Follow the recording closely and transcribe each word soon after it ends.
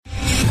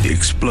The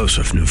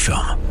explosive new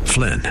film,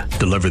 Flynn,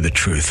 deliver the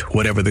truth,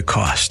 whatever the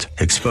cost,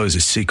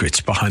 exposes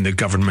secrets behind the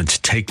government's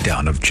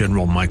takedown of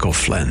General Michael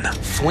Flynn.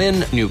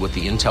 Flynn knew what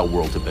the intel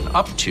world had been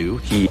up to.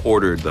 He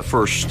ordered the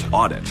first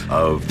audit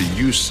of the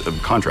use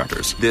of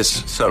contractors.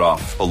 This set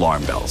off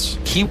alarm bells.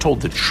 He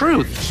told the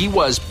truth. He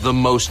was the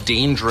most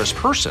dangerous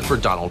person for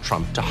Donald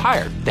Trump to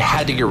hire. They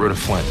had to get rid of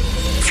Flynn.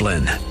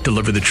 Flynn,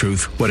 deliver the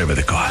truth, whatever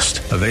the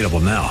cost. Available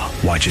now.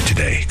 Watch it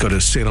today. Go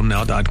to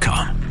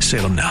salemnow.com.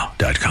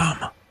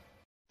 salemnow.com.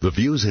 The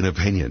views and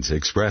opinions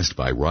expressed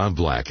by Rob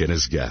Black and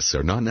his guests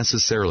are not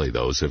necessarily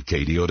those of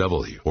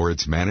KDOW or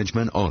its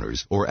management,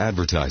 owners, or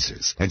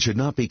advertisers, and should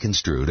not be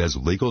construed as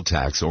legal,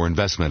 tax, or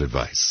investment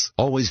advice.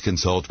 Always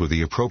consult with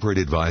the appropriate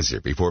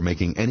advisor before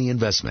making any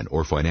investment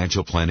or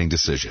financial planning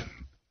decision.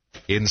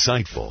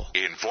 Insightful,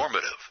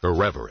 informative,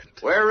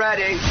 irreverent. We're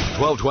ready.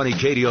 1220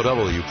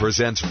 KDOW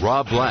presents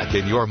Rob Black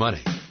and Your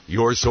Money.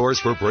 Your source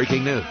for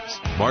breaking news,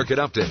 market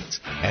updates,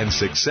 and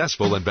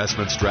successful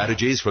investment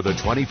strategies for the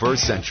 21st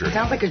century.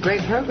 Sounds like a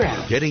great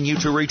program. Getting you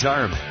to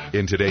retirement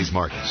in today's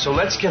market. So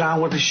let's get on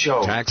with the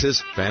show.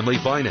 Taxes, family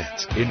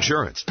finance,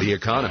 insurance, the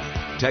economy,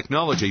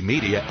 technology,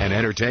 media, and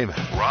entertainment.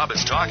 Rob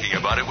is talking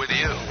about it with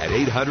you at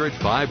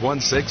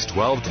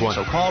 800-516-1220.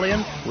 So call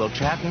in, we'll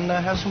chat and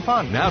have some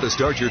fun. Now to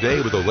start your day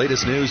with the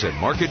latest news and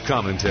market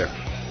commentary.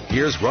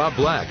 Here's Rob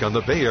Black on the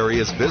Bay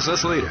Area's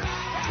business leader,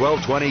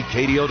 1220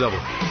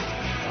 KDOW.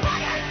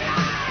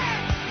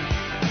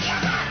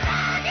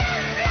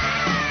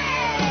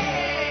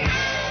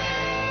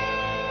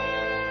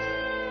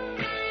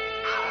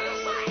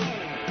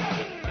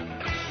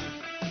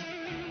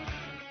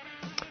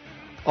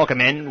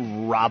 Welcome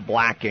in, Rob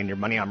Black and Your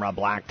Money. I'm Rob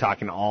Black,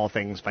 talking all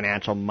things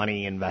financial,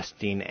 money,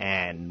 investing,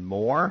 and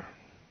more.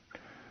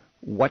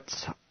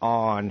 What's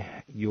on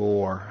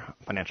your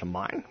financial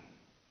mind?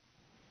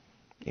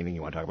 Anything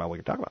you want to talk about, we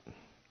can talk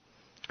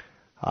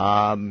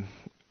about.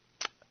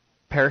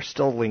 Paris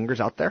still lingers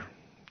out there.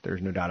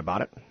 There's no doubt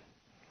about it.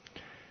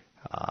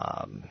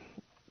 On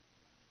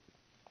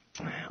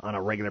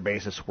a regular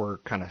basis, we're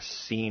kind of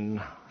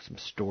seeing some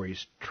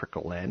stories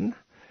trickle in.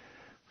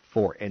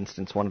 For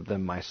instance, one of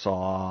them I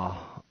saw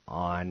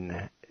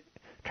on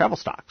travel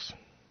stocks.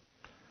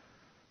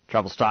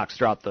 Travel stocks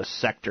throughout the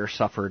sector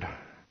suffered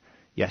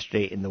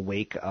yesterday in the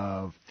wake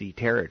of the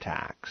terror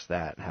attacks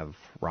that have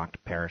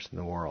rocked Paris and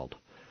the world.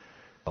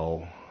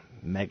 So,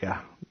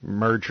 mega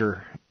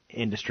merger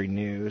industry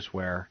news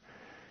where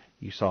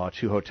you saw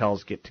two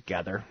hotels get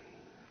together,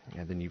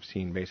 and then you've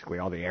seen basically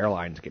all the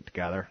airlines get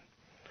together,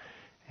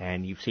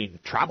 and you've seen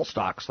travel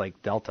stocks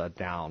like Delta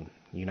down,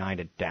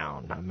 United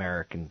down,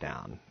 American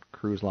down,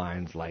 cruise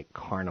lines like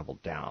Carnival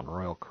down,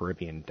 Royal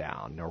Caribbean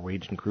down,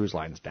 Norwegian Cruise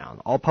Lines down,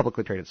 all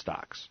publicly traded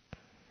stocks.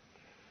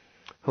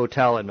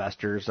 Hotel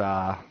investors,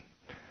 they're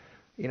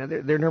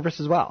nervous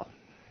as well.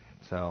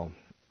 So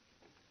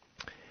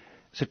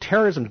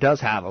terrorism does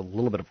have a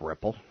little bit of a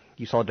ripple.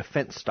 You saw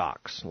defense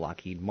stocks,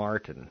 Lockheed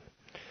Martin,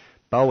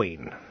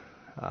 Boeing,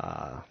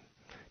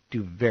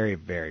 do very,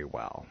 very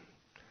well.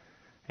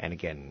 And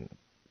again,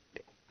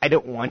 I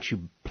don't want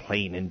you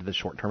playing into the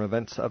short-term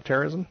events of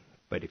terrorism,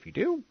 but if you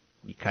do,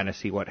 you kind of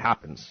see what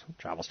happens.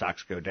 Travel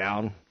stocks go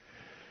down,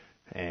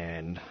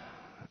 and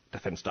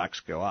defense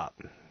stocks go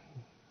up.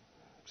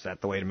 Is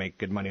that the way to make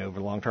good money over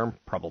the long term?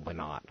 Probably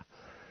not.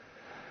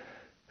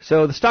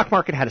 So the stock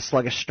market had a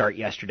sluggish start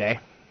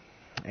yesterday,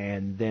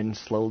 and then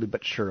slowly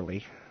but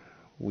surely,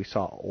 we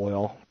saw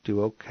oil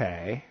do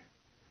okay.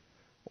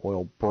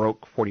 Oil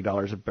broke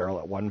 $40 a barrel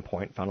at one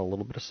point, found a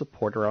little bit of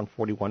support around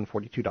 $41,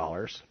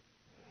 $42,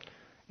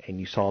 and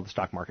you saw the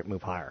stock market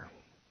move higher.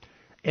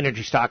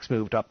 Energy stocks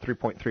moved up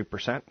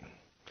 3.3%.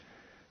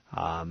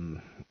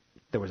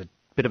 There was a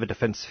bit of a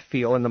defense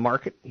feel in the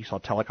market. You saw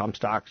telecom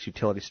stocks,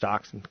 utility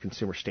stocks, and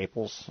consumer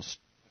staples,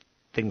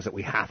 things that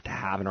we have to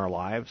have in our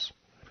lives,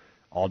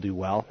 all do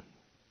well.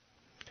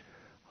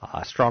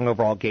 Strong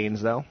overall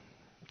gains, though.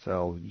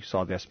 So you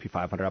saw the S&P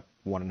 500 up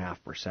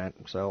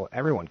 1.5%. So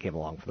everyone came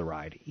along for the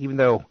ride, even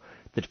though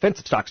the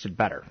defensive stocks did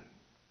better.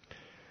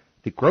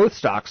 The growth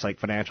stocks like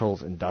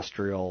financials,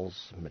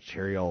 industrials,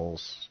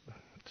 materials,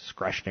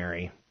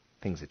 discretionary,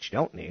 things that you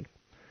don't need,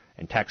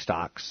 and tech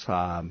stocks,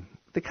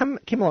 they came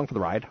along for the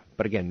ride,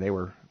 but again, they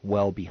were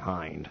well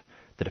behind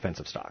the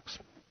defensive stocks.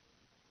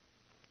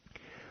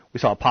 We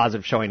saw a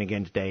positive showing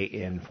again today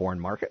in foreign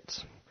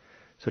markets.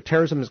 So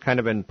terrorism has kind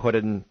of been put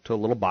into a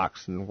little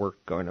box, and we're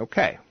going,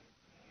 okay,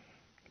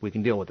 we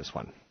can deal with this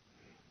one.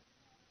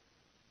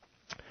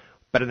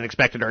 Better than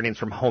expected earnings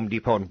from Home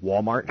Depot and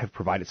Walmart have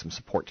provided some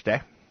support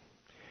today.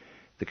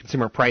 The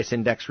Consumer Price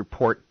Index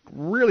report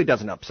really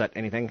doesn't upset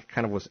anything. It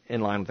kind of was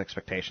in line with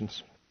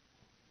expectations.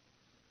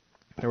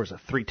 There was a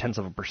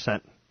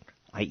 0.3%,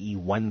 i.e.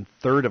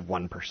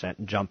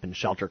 1/3 jump in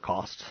shelter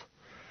costs.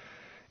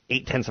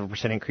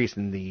 0.8% increase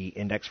in the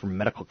index for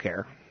medical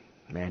care.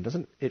 Man,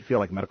 doesn't it feel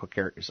like medical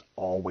care is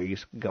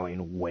always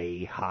going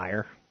way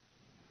higher?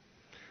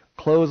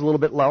 Clothes a little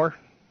bit lower.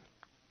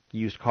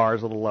 Used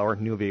cars a little lower.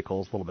 New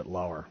vehicles a little bit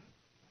lower.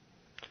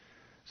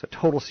 So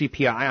total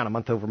CPI on a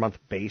month-over-month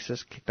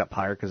basis kicked up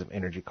higher because of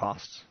energy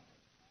costs.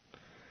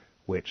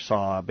 which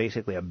saw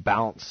basically a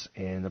bounce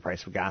in the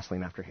price of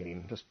gasoline after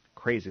hitting just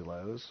crazy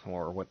lows,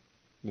 or what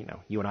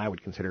you and I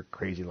would consider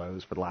crazy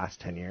lows for the last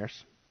 10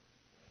 years.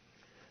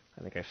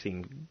 I think I've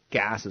seen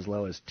gas as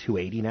low as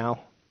 $2.80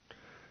 now,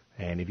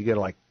 and if you go to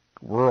like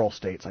rural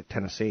states like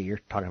Tennessee, you're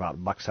talking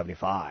about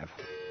 $1.75.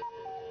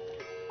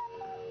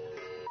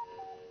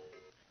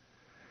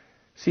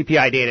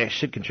 CPI data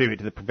should contribute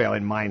to the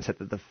prevailing mindset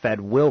that the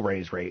Fed will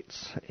raise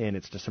rates in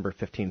its December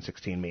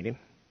 15-16 meeting.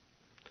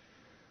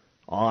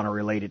 On a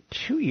related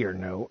 2-year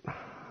note,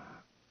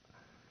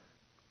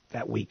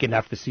 that weakened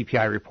after the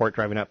CPI report,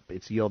 driving up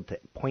its yield to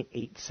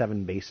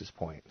 0.87 basis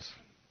points.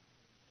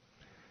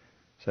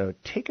 So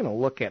taking a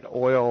look at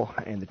oil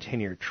and the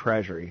 10-year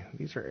Treasury,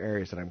 these are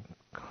areas that I'm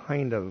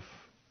kind of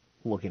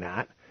looking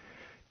at.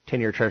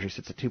 10-year Treasury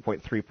sits at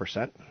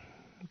 2.3%.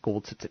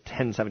 Gold sits at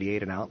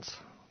 $10.78 an ounce,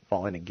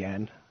 falling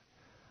again.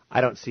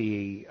 I don't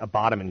see a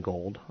bottom in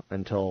gold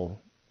until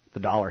the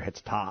dollar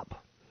hits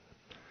top.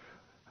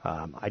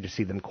 I just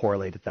see them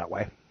correlated that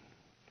way.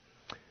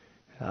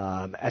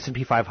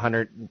 S&P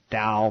 500,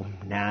 Dow,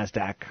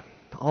 NASDAQ,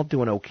 all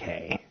doing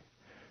okay.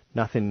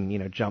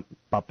 Nothing, jump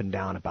up and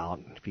down about,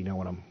 if you know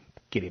what I'm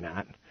getting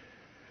at.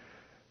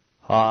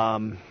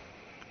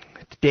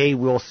 Today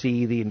we'll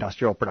see the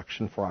industrial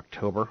production for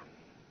October.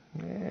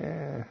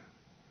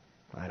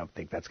 I don't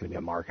think that's going to be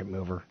a market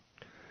mover.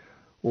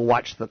 We'll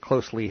watch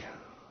closely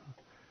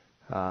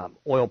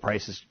oil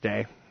prices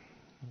today,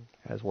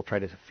 as we'll try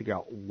to figure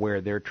out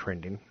where they're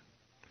trending.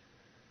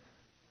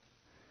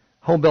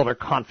 Home builder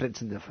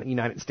confidence in the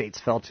United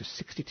States fell to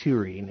 62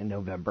 reading in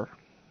November.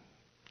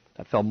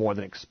 That fell more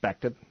than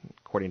expected,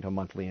 according to a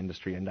monthly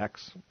industry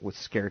index, with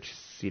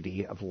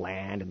scarcity of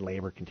land and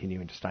labor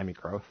continuing to stymie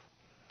growth.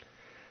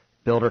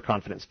 Builder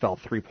confidence fell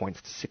 3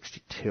 points to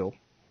 62.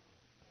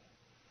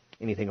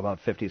 Anything above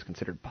 50 is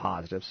considered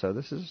positive, so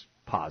this is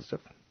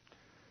positive.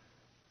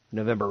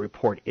 November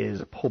report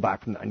is a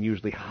pullback from the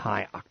unusually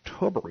high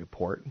October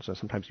report, so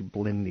sometimes you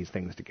blend these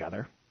things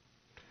together.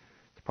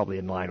 It's probably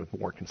in line with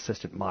more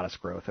consistent,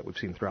 modest growth that we've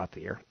seen throughout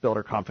the year.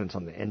 Builder confidence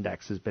on the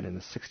index has been in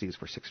the 60s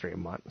for 6 straight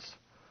months.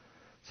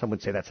 Some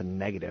would say that's a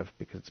negative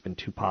because it's been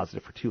too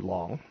positive for too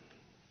long.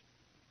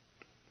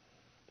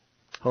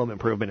 Home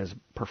improvement has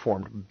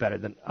performed better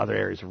than other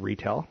areas of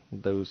retail.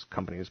 Those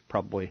companies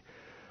probably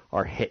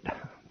are hit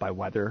by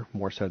weather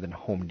more so than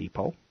Home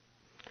Depot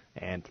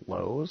and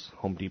Lowe's.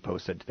 Home Depot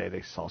said today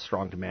they saw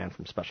strong demand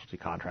from specialty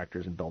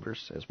contractors and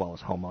builders as well as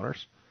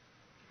homeowners.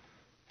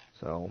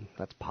 So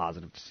that's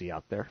positive to see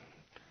out there.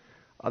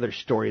 Other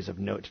stories of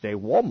note today,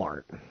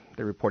 Walmart.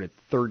 They reported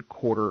third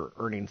quarter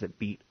earnings that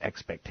beat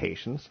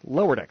expectations,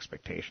 lowered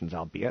expectations,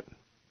 albeit.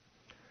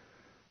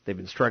 They've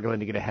been struggling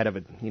to get ahead of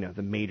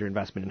the major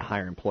investment in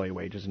higher employee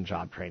wages and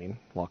job training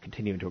while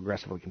continuing to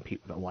aggressively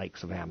compete with the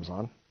likes of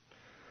Amazon.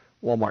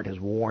 Walmart has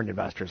warned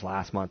investors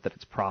last month that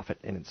its profit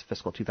in its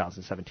fiscal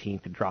 2017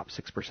 could drop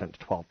 6%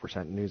 to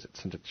 12%, news that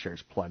sent its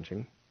shares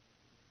plunging.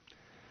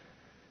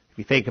 If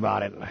you think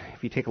about it,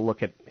 if you take a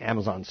look at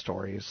Amazon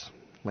stories,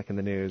 like in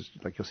the news,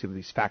 like you'll see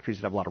these factories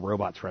that have a lot of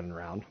robots running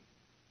around.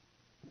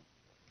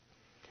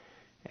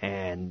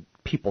 And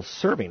people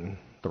serving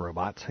the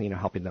robots,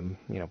 helping them,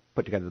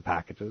 put together the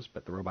packages,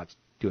 but the robots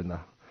doing the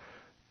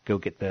go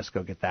get this,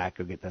 go get that,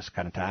 go get this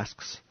kind of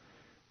tasks.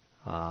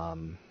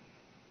 Whereas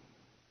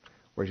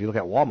you look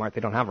at Walmart,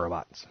 they don't have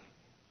robots.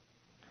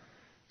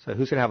 So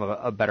who's going to have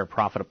a better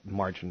profit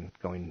margin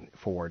going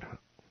forward?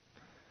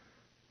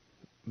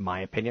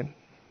 My opinion.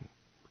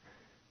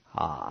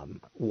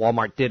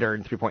 Walmart did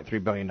earn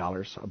 $3.3 billion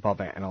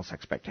above analyst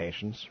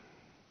expectations.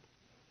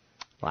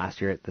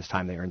 Last year at this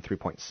time they earned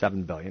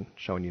 $3.7 billion,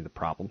 showing you the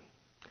problem.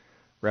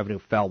 Revenue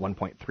fell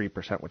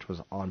 1.3%, which was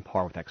on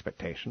par with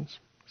expectations.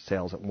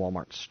 Sales at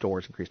Walmart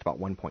stores increased about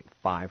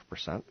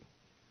 1.5%.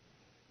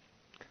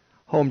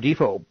 Home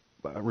Depot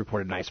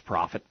reported nice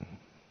profit.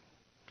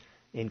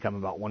 Income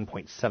about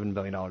 $1.7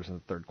 billion in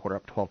the third quarter,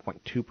 up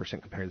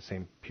 12.2% compared to the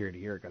same period a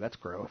year ago. That's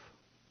growth.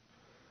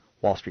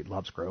 Wall Street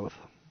loves growth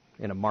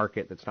in a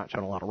market that's not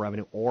showing a lot of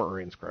revenue or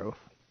earnings growth.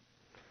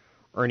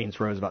 Earnings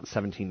rose about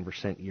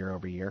 17% year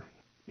over year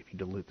if you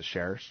dilute the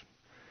shares.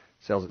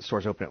 Sales at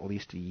stores open at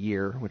least a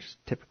year, which is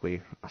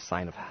typically a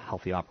sign of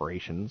healthy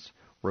operations,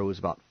 rose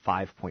about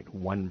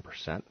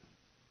 5.1%.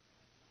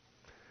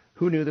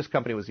 Who knew this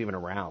company was even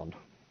around?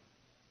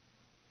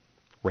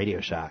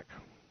 Radio Shack.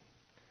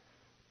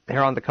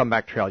 They're on the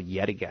comeback trail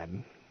yet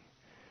again.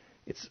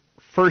 Its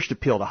first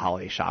appeal to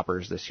holiday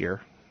shoppers this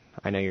year.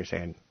 I know you're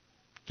saying,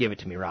 give it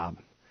to me, Rob.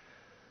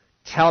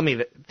 Tell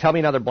me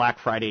another Black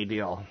Friday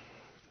deal.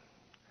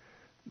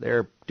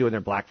 They're doing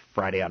their Black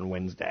Friday on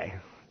Wednesday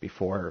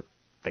before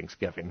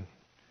Thanksgiving.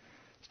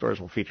 Stores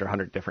will feature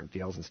 100 different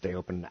deals and stay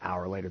open an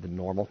hour later than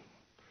normal.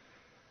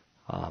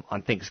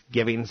 On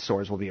Thanksgiving,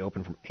 stores will be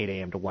open from 8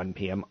 a.m. to 1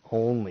 p.m.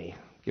 only,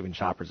 giving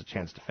shoppers a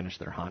chance to finish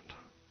their hunt.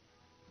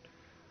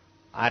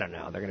 I don't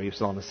know. They're going to be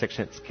selling the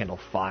 6-inch Kindle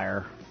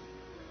Fire.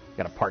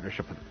 Got a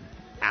partnership with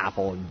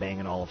Apple and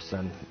Bang &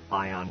 Olufsen,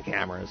 Ion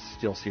cameras,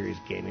 SteelSeries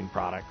gaming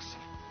products.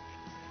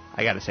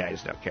 I got to say, I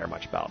just don't care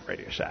much about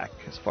Radio Shack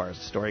as far as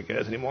the story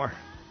goes anymore.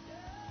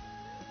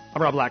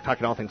 I'm Rob Black,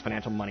 talking all things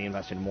financial, money,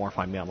 investing, and more.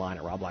 Find me online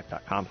at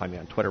robblack.com. Find me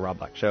on Twitter, Rob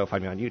Black Show.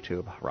 Find me on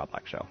YouTube, Rob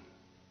Black Show.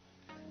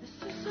 This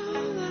is all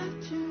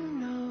that you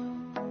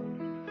know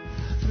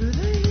through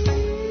the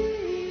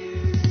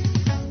years.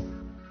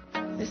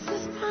 This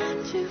is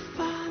mine to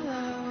follow.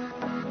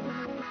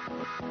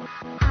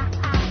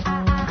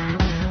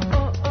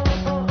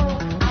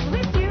 I'm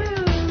with you.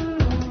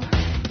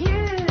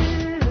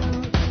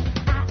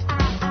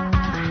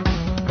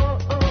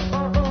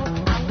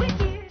 I'm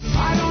with you.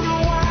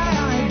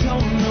 I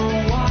don't know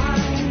why,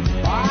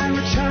 I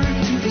return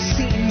to the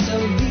scenes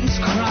of these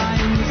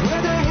crimes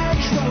where the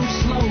hedgerows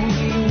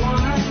slowly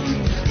wind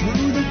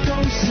through the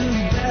ghosts of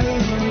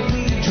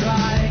Beverly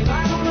Drive. I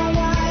don't know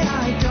why,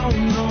 I don't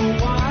know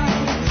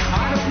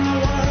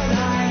what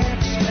I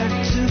expect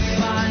to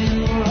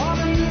find. Where all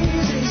the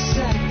news is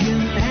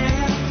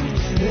secondhand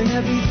and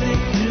everything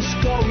just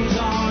goes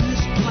on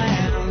as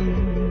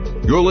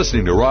planned. You're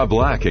listening to Rob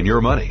Black and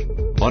Your Money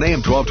on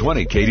AM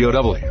 1220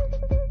 KDOW.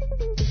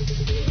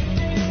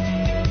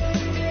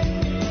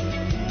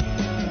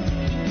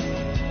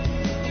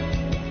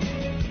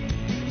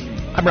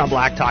 I'm Rob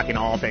Black, talking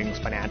all things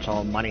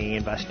financial, money,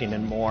 investing,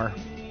 and more.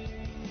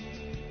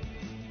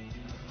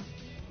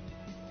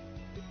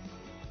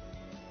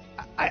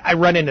 I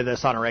run into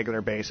this on a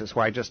regular basis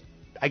where I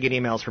get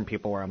emails from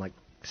people where I'm like,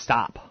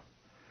 stop.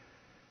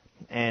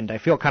 And I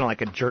feel kind of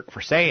like a jerk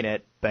for saying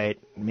it, but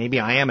maybe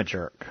I am a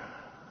jerk.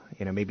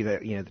 Maybe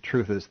the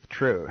truth is the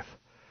truth.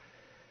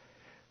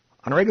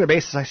 On a regular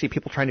basis, I see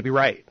people trying to be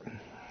right.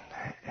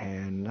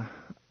 And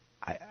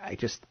I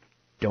just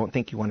don't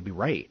think you want to be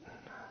right.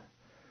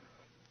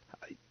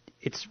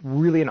 It's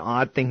really an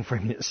odd thing for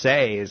me to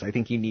say, is I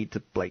think you need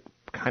to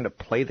kind of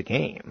play the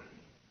game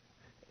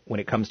when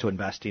it comes to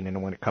investing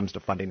and when it comes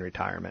to funding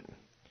retirement,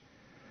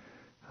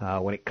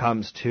 when it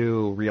comes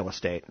to real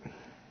estate.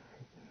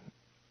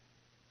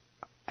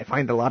 I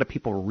find a lot of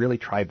people really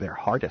try their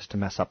hardest to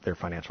mess up their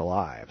financial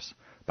lives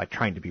by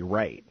trying to be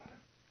right.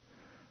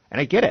 And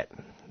I get it.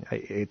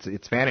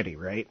 It's vanity,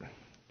 right?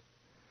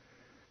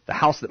 The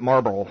house that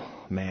Marlboro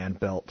Man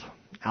built,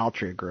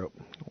 Altria Group,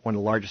 one of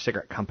the largest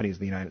cigarette companies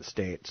in the United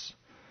States,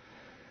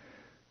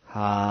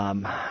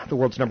 the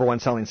world's number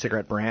one selling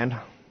cigarette brand.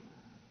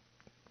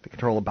 They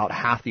control about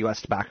half the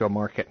U.S. tobacco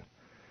market.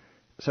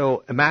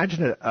 So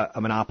imagine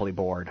a monopoly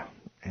board,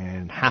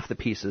 and half the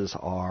pieces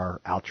are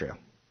Altria.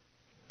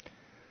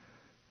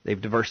 They've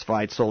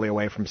diversified solely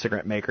away from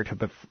cigarette maker to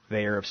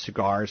purveyor of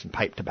cigars and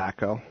pipe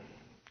tobacco.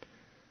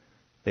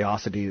 They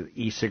also do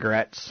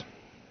e-cigarettes.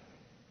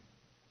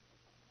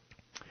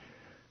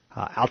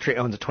 Altria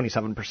owns a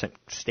 27%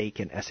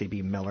 stake in SAB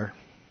Miller,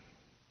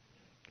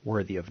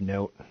 worthy of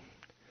note.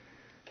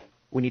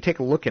 When you take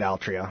a look at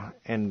Altria,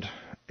 and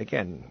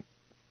again,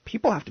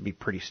 people have to be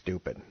pretty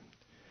stupid.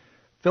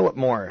 Philip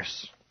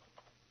Morris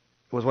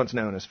was once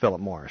known as Philip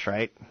Morris,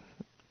 right?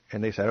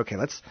 And they said, okay,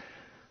 let's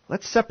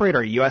separate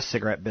our U.S.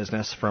 cigarette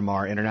business from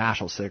our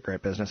international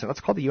cigarette business, and let's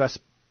call the U.S.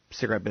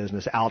 cigarette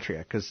business Altria,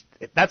 because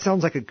that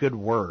sounds like a good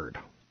word.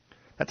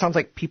 That sounds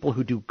like people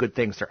who do good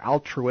things. They're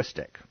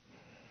altruistic.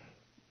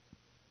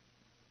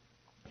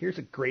 Here's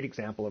a great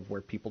example of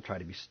where people try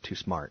to be too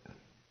smart,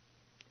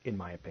 in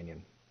my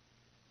opinion.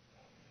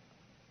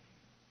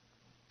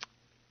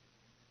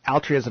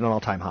 Altria is at an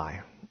all-time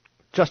high,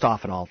 just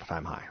off an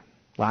all-time high.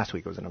 Last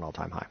week it was at an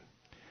all-time high.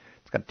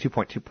 It's got a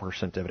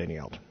 2.2% dividend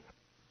yield.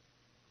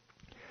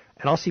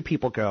 And I'll see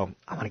people go,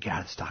 I want to get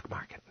out of the stock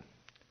market.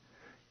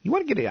 You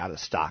want to get out of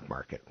the stock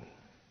market.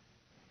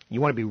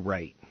 You want to be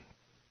right.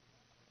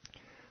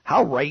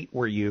 How right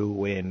were you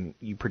when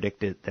you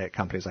predicted that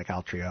companies like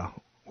Altria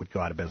would go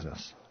out of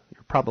business? You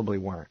probably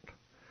weren't.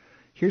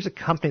 Here's a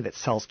company that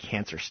sells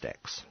cancer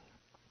sticks.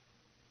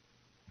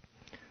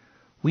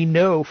 We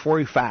know for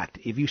a fact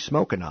if you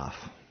smoke enough,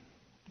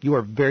 you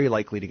are very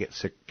likely to get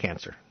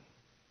cancer.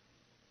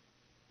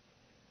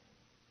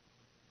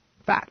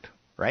 Fact,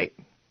 right?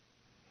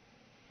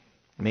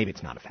 Maybe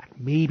it's not a fact.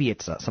 Maybe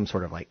it's some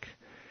sort of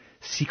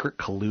secret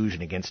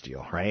collusion against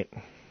you, right?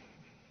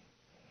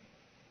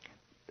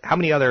 How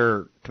many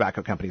other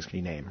tobacco companies can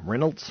you name?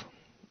 Reynolds?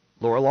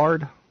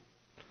 Lorillard?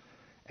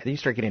 And then you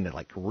start getting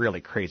into really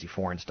crazy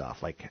foreign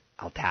stuff like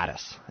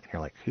Altadis. And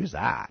you're like, who's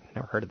that?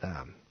 Never heard of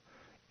them.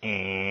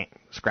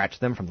 Scratch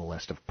them from the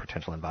list of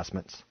potential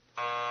investments.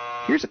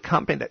 Here's a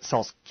company that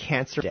sells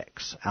cancer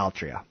sticks,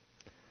 Altria.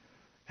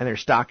 And their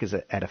stock is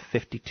at a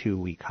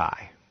 52-week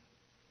high.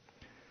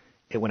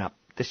 It went up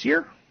this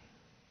year.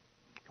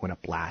 It went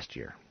up last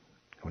year.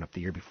 It went up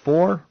the year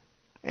before,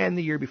 and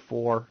the year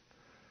before,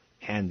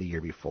 and the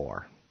year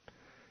before.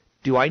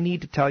 Do I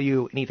need to tell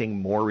you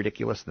anything more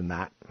ridiculous than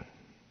that?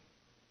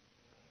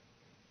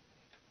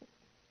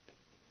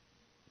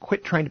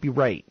 Quit trying to be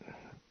right.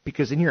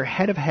 Because in your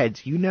head of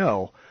heads, you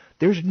know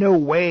there's no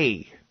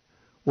way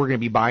we're going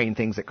to be buying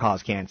things that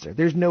cause cancer.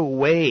 There's no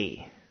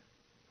way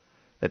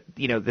that,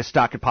 this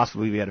stock could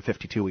possibly be at a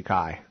 52-week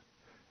high.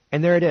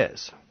 And there it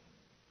is.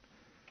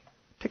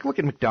 Take a look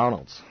at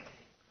McDonald's.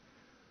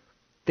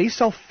 They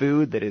sell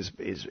food that is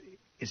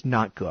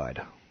not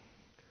good.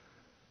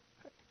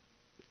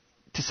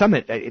 to some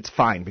it's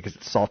fine because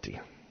it's salty.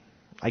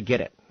 I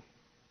get it.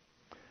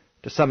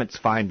 To some it's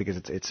fine because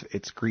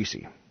it's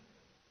greasy.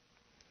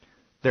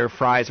 Their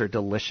fries are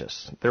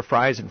delicious. Their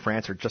fries in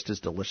France are just as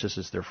delicious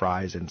as their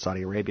fries in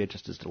Saudi Arabia,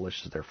 just as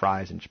delicious as their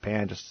fries in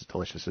Japan, just as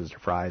delicious as their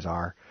fries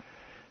are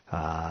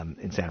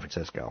in San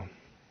Francisco.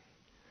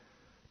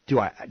 Do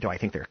I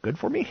think they're good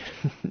for me?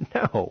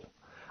 No.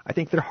 I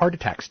think they're heart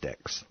attack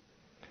sticks.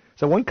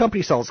 So one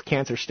company sells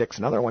cancer sticks,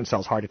 another one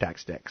sells heart attack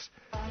sticks.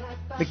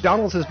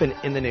 McDonald's has been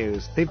in the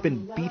news. They've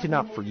been beaten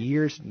up for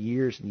years and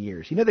years and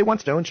years. You know, they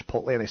once owned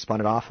Chipotle and they spun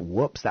it off.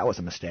 Whoops, that was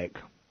a mistake.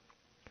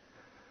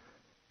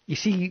 You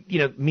see,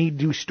 me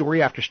do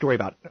story after story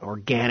about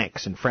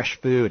organics and fresh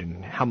food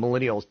and how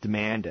millennials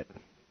demand it.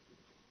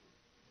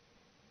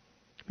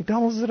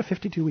 McDonald's is at a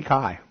 52-week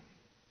high.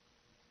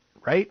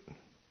 Right?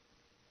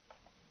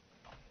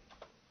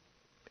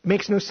 It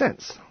makes no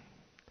sense.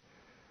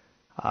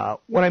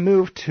 When I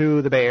moved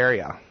to the Bay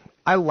Area,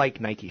 I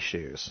like Nike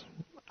shoes.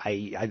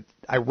 I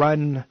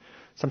run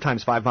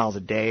sometimes 5 miles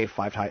a day,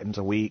 5 times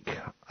a week.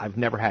 I've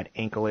never had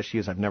ankle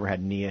issues. I've never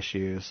had knee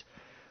issues.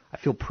 I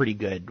feel pretty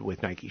good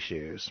with Nike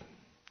shoes.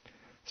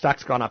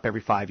 Stock's gone up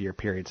every 5-year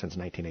period since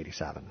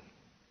 1987.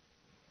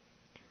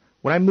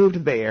 When I moved to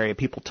the Bay Area,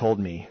 people told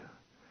me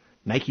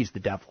Nike's the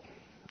devil.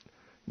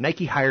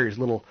 Nike hires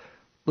little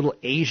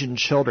Asian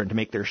children to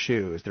make their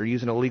shoes. They're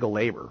using illegal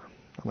labor.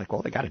 I'm like,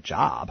 well, they got a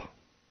job.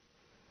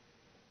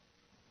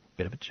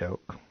 Bit of a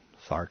joke.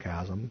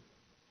 Sarcasm.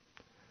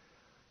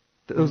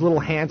 Those little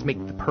hands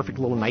make the perfect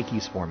little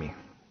Nikes for me.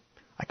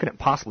 I couldn't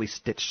possibly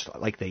stitch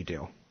like they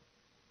do.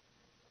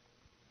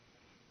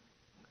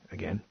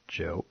 Again,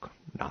 joke.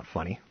 Not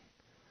funny.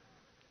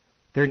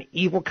 They're an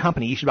evil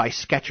company. You should buy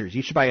Skechers.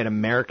 You should buy an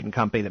American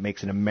company that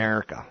makes in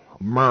America.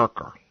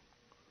 America.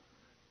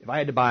 If I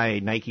had to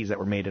buy Nikes that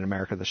were made in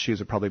America, the shoes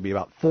would probably be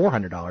about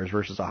 $400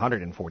 versus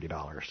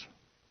 $140.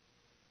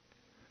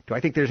 Do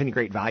I think there's any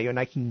great value in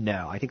Nike?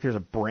 No. I think there's a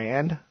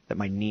brand that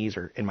my knees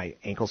and my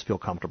ankles feel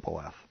comfortable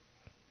with.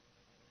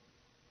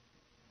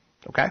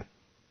 Okay?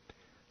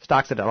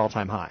 Stock's at an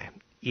all-time high,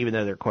 even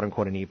though they're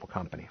quote-unquote an evil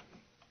company.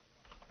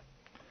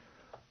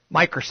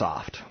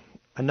 Microsoft,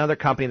 another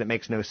company that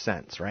makes no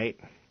sense, right?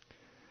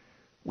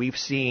 We've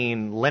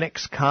seen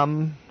Linux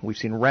come. We've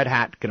seen Red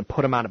Hat going to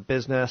put them out of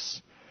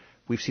business.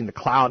 We've seen the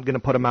cloud going to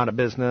put them out of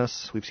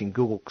business. We've seen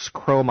Google's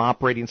Chrome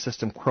operating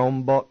system,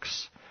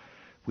 Chromebooks.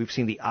 We've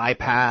seen the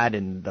iPad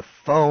and the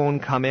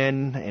phone come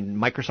in, and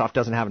Microsoft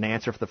doesn't have an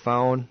answer for the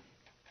phone.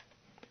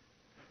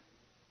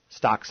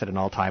 Stock's at an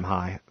all-time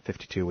high,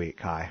 52-week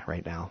high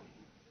right now,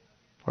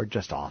 or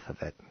just off of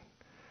it.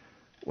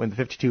 When the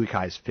 52-week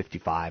high is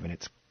 55 and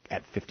it's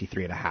at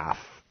 53.5,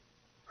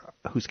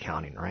 who's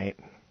counting, right?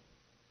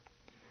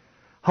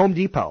 Home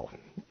Depot.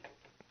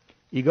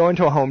 You go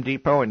into a Home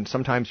Depot and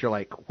sometimes you're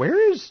like,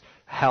 where is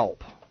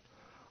help?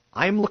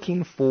 I'm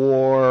looking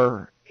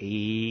for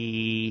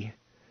and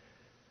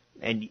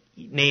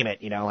name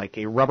it, like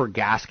a rubber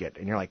gasket.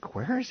 And you're like,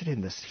 where is it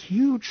in this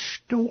huge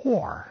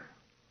store?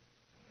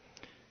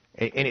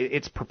 And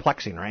it's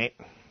perplexing, right?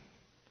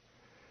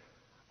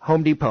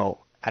 Home Depot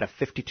at a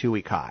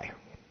 52-week high.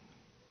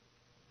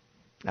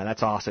 Now,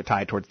 that's also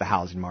tied towards the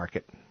housing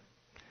market.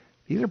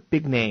 These are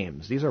big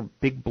names. These are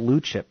big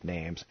blue chip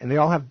names, and they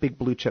all have big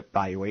blue chip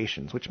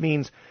valuations, which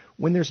means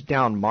when there's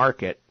down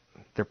market,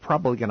 they're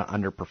probably going to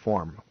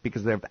underperform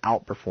because they've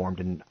outperformed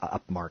in an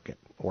up market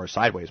or a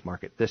sideways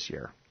market this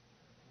year.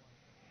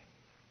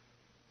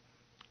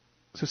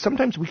 So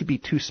sometimes we could be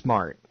too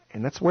smart,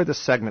 and that's where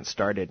this segment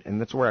started, and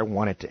that's where I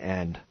want it to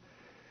end.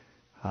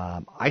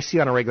 I see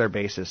on a regular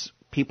basis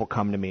people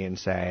come to me and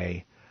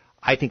say,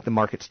 I think the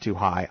market's too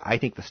high. I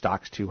think the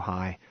stock's too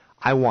high.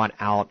 I want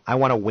out. I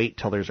want to wait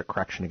till there's a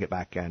correction to get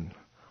back in.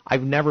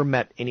 I've never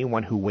met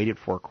anyone who waited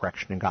for a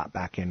correction and got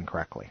back in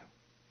correctly.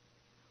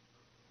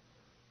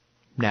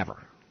 Never.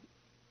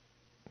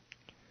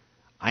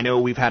 I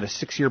know we've had a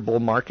 6-year bull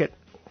market.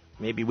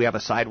 Maybe we have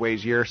a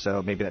sideways year,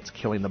 so maybe that's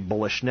killing the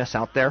bullishness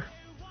out there.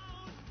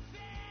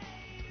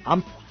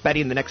 I'm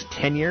betting the next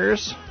 10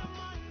 years,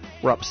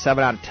 we're up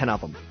 7 out of 10 of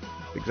them,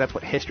 because that's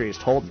what history has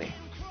told me.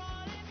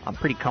 I'm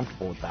pretty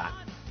comfortable with that.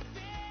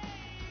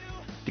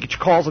 To get your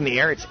calls on the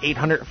air, it's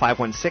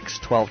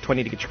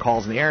 800-516-1220 to get your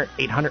calls in the air.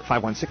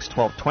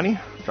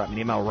 800-516-1220. Drop me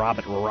an email,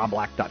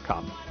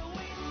 rob@robblack.com.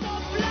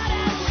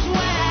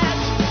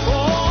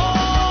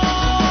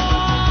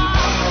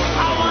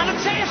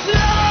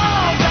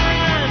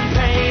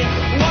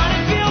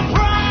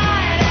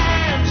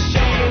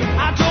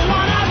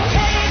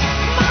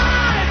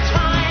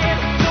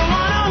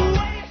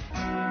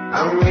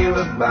 I'm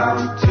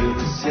riverbound to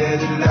the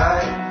city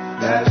light.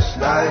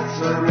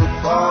 Flashlights on the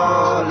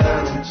fall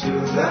into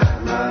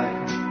that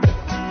night.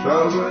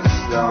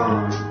 Focused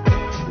on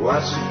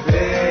what you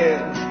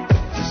feel.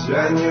 Just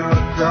when you're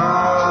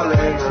calling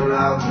and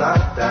love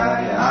like that.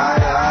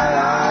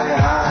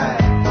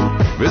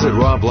 Visit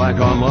Rob Black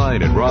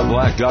online at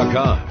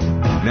robblack.com.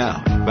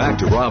 Now, back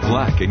to Rob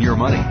Black and Your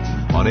Money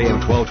on AM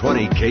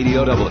 1220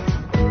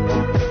 KDOW.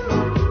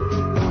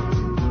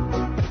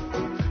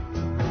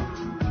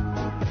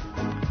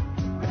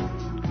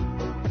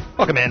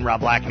 Welcome in, Rob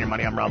Black and Your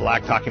Money. I'm Rob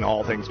Black, talking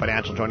all things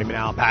financial. Joining me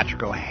now,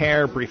 Patrick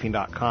O'Hare,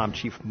 Briefing.com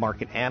Chief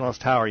Market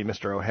Analyst. How are you,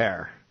 Mr.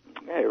 O'Hare?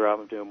 Hey, Rob.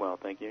 I'm doing well.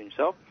 Thank you. And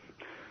yourself?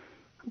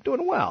 I'm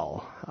doing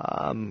well.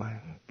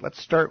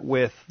 Let's start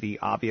with the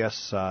obvious,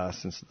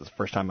 since it's the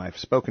first time I've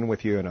spoken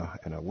with you in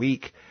a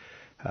week.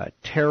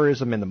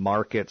 Terrorism in the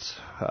markets.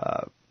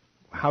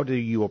 How do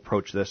you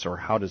approach this, or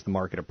how does the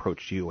market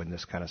approach you in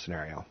this kind of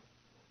scenario?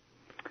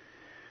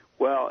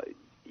 Well,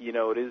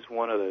 it is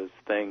one of those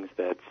things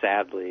that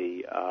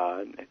sadly,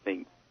 I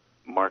think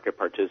market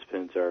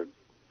participants are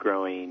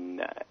growing,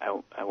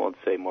 I won't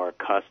say more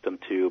accustomed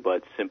to,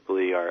 but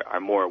simply are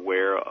more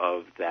aware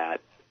of that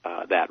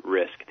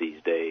risk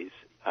these days.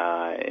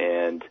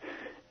 And,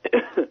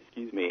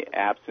 excuse me,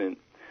 absent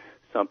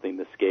something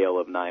the scale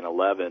of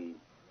 9/11,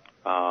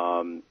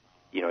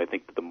 I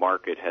think that the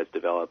market has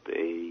developed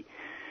a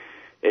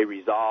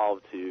resolve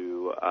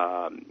to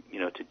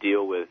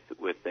deal with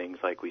things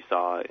like we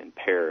saw in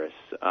Paris.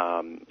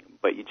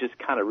 But you just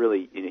kind of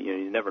really,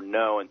 you never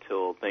know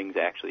until things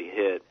actually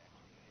hit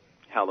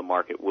how the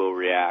market will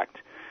react.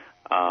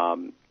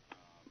 And,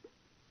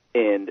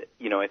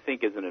 I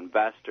think as an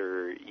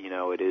investor,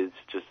 it is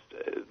just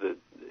the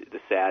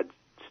sad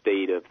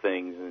state of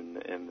things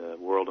in the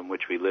world in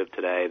which we live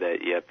today,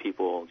 that you have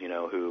people,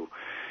 who,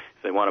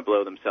 if they want to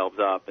blow themselves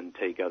up and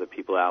take other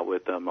people out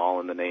with them, all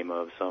in the name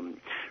of some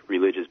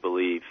religious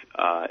belief,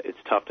 it's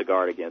tough to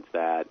guard against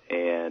that.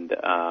 And,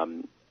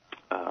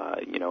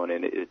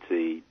 and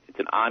it's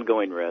an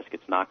ongoing risk.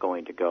 It's not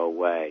going to go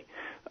away.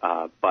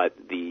 But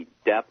the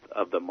depth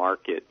of the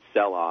market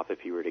sell-off,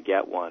 if you were to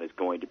get one, is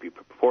going to be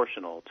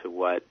proportional to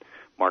what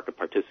market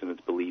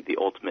participants believe the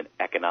ultimate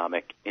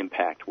economic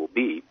impact will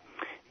be.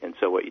 And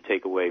so what you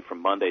take away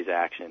from Monday's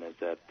action is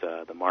that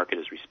the market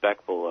is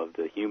respectful of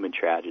the human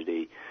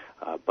tragedy,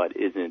 but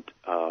isn't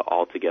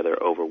altogether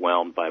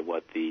overwhelmed by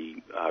what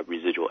the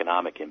residual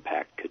economic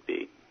impact could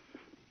be.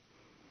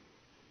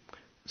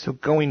 So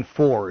going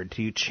forward,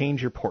 do you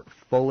change your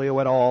portfolio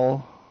at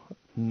all,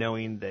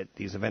 knowing that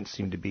these events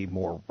seem to be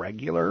more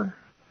regular?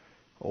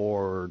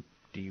 Or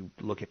do you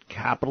look at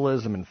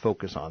capitalism and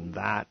focus on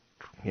that?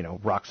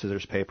 Rock,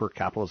 scissors, paper,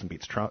 capitalism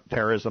beats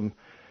terrorism.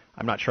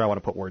 I'm not sure I want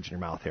to put words in your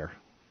mouth here.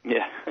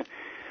 Yeah.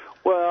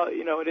 Well,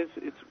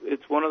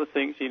 it's one of the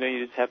things, you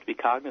just have to be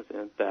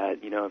cognizant that,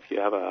 if you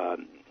have a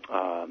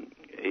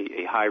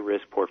high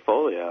risk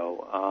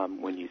portfolio,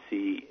 when you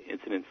see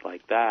incidents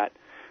like that,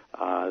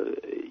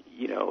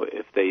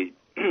 if they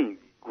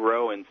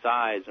grow in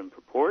size and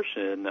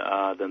proportion,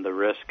 then the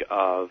risk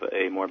of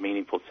a more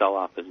meaningful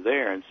sell-off is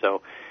there. And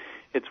so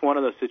it's one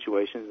of those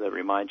situations that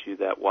reminds you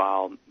that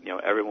while,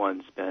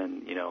 everyone's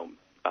been,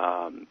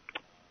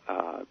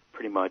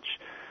 pretty much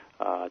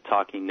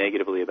talking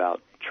negatively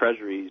about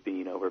treasuries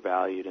being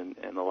overvalued and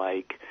the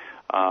like,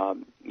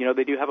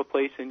 they do have a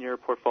place in your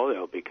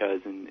portfolio, because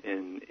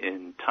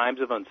in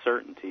times of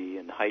uncertainty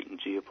and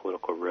heightened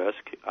geopolitical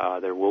risk,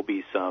 there will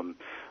be some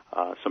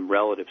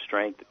relative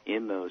strength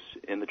in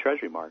the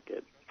treasury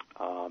market.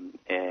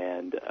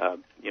 And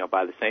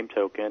by the same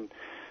token,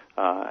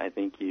 I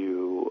think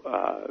you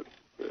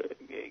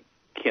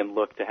can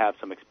look to have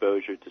some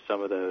exposure to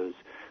some of those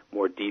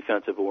more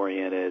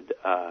defensive-oriented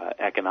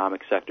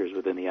economic sectors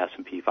within the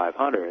S&P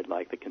 500,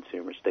 like the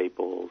consumer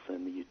staples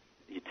and the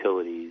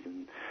utilities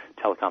and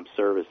telecom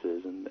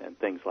services and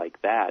things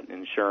like that.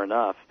 And sure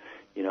enough,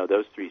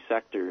 those three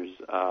sectors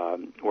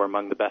were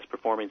among the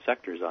best-performing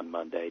sectors on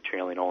Monday,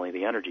 trailing only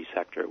the energy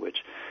sector, which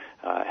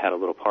had a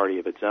little party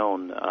of its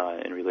own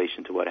in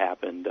relation to what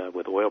happened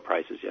with oil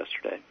prices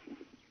yesterday.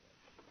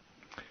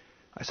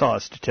 I saw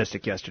a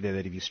statistic yesterday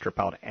that if you strip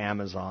out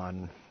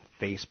Amazon,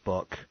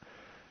 Facebook,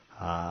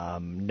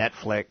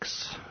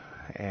 Netflix,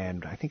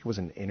 and I think it was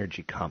an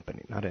energy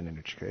company,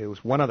 it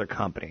was one other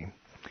company,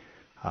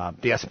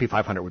 the S&P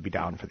 500 would be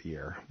down for the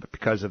year. But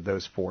because of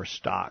those four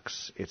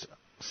stocks, it's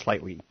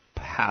slightly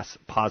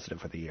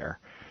positive for the year.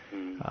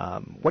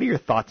 What are your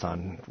thoughts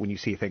on when you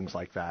see things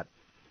like that?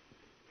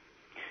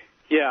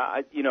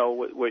 Yeah,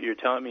 what you're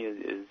telling me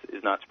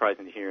is not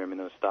surprising to hear. I mean,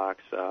 those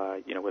stocks,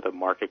 with a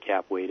market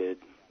cap weighted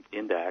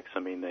index,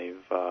 they've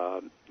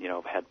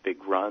had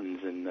big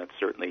runs, and that's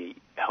certainly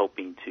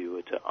helping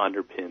to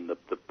underpin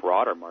the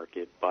broader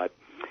market. But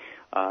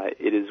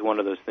it is one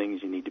of those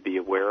things you need to be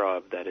aware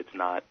of, that it's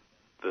not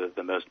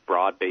the most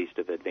broad-based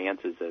of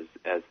advances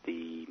as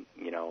the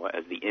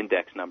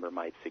index number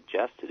might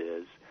suggest it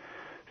is.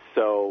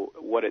 So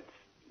what it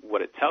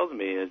tells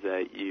me is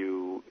that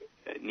you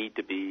need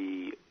to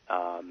be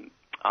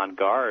on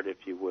guard,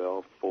 if you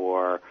will,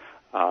 for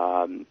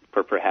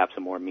perhaps a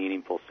more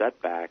meaningful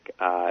setback,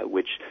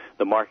 which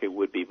the market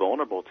would be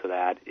vulnerable to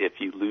that if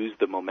you lose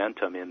the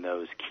momentum in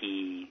those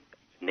key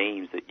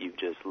names that you've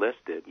just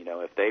listed.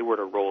 If they were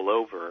to roll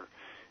over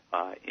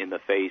in the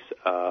face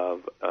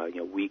of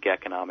weak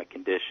economic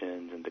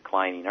conditions and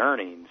declining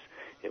earnings,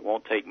 it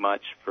won't take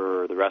much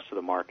for the rest of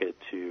the market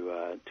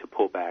to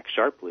pull back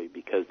sharply,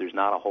 because there's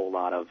not a whole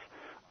lot of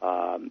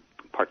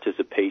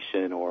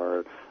participation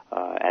or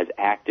as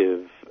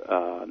active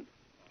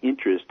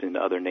interest in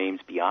other names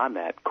beyond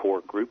that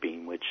core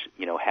grouping, which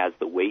has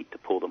the weight to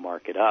pull the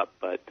market up,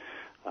 but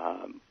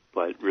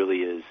really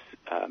is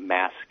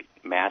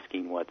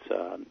masking what's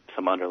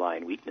some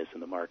underlying weakness in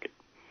the market.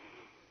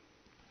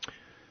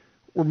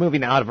 We're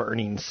moving out of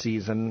earnings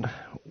season.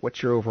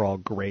 What's your overall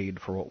grade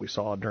for what we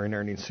saw during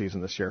earnings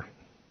season this year?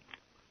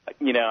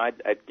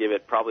 I'd give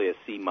it probably a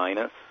C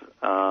minus.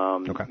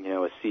 Okay.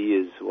 A C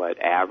is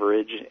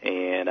average,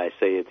 and I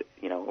say it's,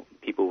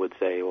 people would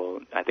say, well,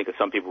 I think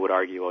some people would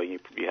argue, well, you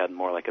had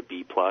more like a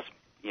B plus,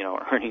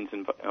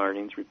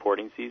 earnings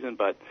reporting season,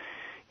 but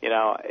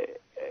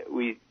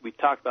we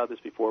talked about this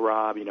before,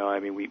 Rob.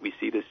 We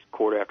see this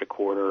quarter after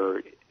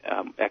quarter.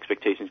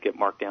 Expectations get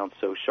marked down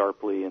so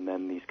sharply, and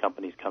then these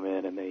companies come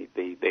in and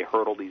they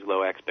hurdle these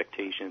low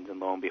expectations, and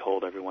lo and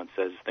behold, everyone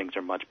says things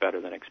are much better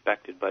than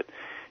expected. But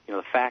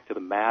the fact of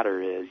the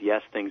matter is,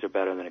 yes, things are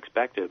better than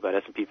expected, but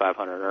S&P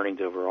 500 earnings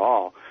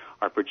overall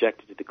are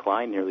projected to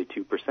decline nearly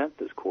 2%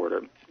 this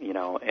quarter.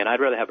 And I'd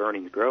rather have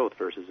earnings growth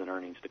versus an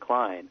earnings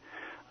decline.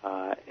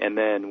 And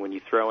then when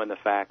you throw in the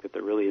fact that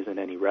there really isn't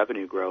any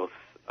revenue growth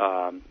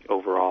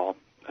overall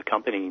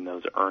accompanying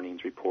those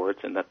earnings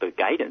reports, and that the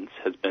guidance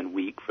has been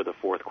weak for the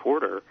fourth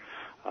quarter,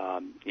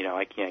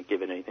 I can't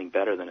give it anything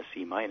better than a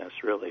C minus,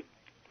 really.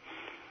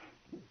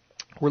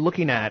 We're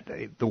looking at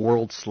the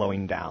world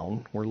slowing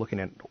down. We're looking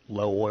at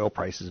low oil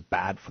prices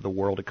bad for the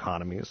world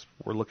economies.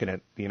 We're looking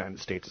at the United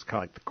States as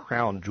kind of like the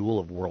crown jewel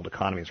of world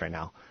economies right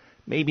now.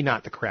 Maybe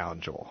not the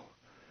crown jewel,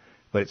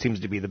 but it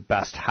seems to be the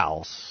best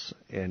house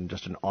in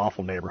just an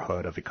awful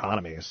neighborhood of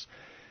economies.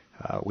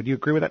 Would you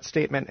agree with that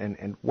statement?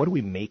 And what do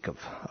we make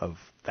of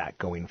that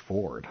going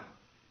forward?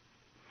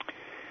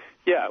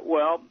 Yeah,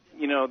 well,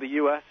 the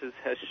U.S.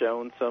 has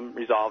shown some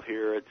resolve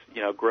here. It's,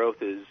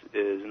 growth is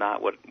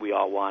not what we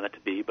all want it to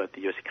be, but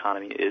the U.S.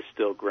 economy is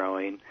still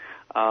growing.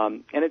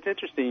 And it's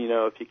interesting,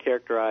 if you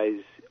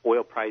characterize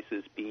oil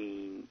prices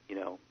being,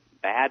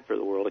 bad for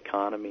the world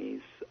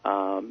economies,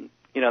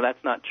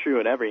 that's not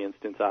true in every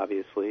instance,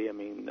 obviously. I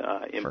mean,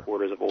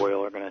 importers of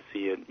oil are going to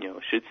see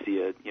should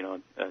see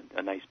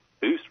a nice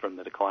boost from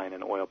the decline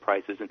in oil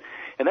prices.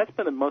 And that's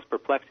been the most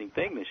perplexing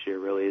thing this year,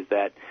 really, is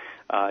that,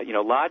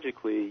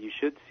 logically you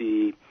should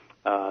see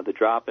the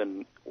drop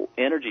in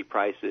energy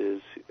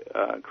prices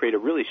create a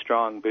really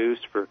strong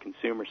boost for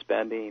consumer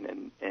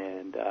spending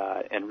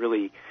and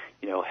really,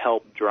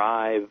 help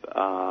drive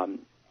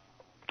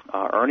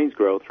earnings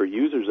growth for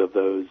users of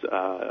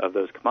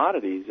those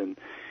commodities. And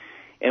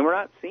we're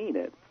not seeing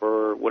it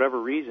for whatever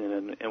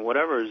reason. And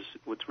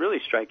what's really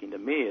striking to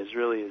me is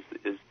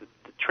the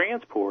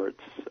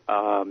transports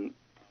are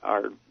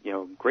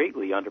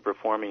greatly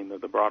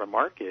underperforming the broader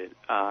market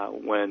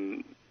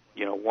when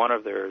one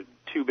of their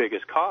two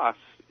biggest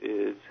costs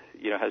is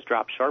has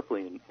dropped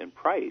sharply in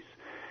price,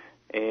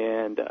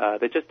 and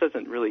that just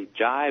doesn't really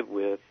jive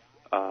with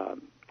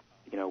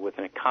with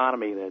an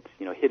economy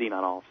that's hitting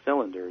on all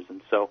cylinders.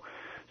 And so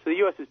the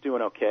U.S. is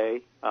doing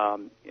okay,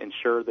 and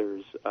sure,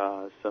 there's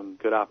some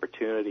good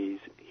opportunities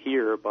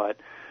here, but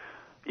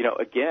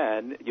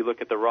again, you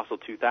look at the Russell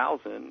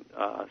 2000,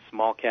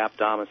 small cap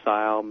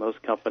domicile.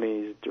 Most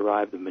companies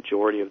derive the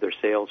majority of their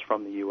sales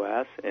from the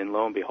U.S., and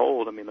lo and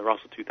behold, the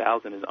Russell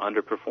 2000 is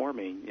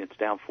underperforming. It's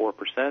down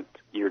 4%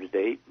 year to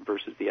date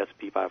versus the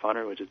S&P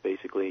 500, which is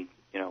basically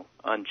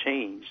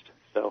unchanged.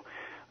 So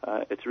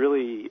it's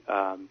really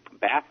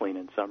baffling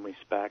in some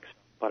respects,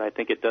 but I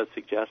think it does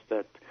suggest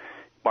that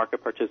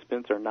market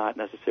participants are not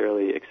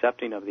necessarily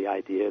accepting of the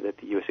idea that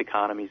the U.S.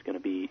 economy is going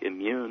to be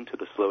immune to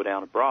the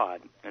slowdown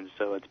abroad, and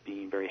so it's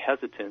being very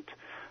hesitant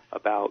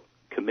about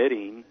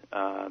committing,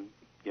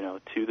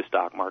 to the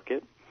stock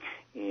market,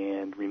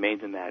 and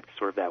remains in that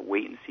sort of that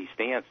wait and see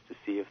stance to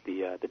see if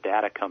the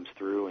data comes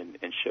through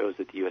and shows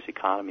that the U.S.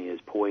 economy is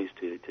poised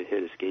to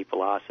hit escape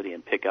velocity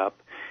and pick up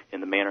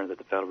in the manner that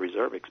the Federal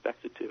Reserve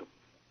expects it to.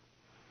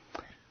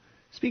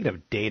 Speaking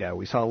of data,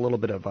 we saw a little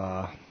bit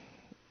of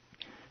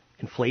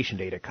inflation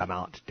data come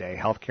out today.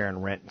 Healthcare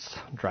and rents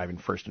driving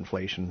first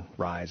inflation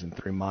rise in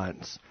 3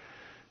 months.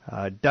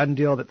 Done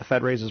deal that the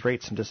Fed raises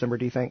rates in December,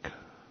 do you think?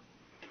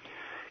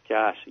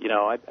 Gosh,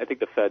 I think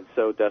the Fed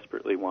so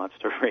desperately wants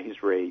to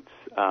raise rates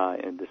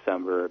in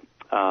December.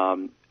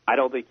 I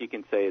don't think you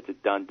can say it's a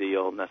done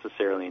deal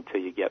necessarily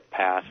until you get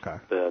past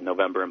the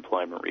November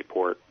employment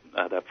report,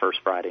 that first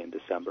Friday in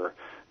December.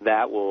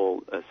 That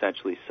will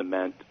essentially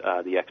cement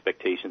the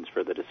expectations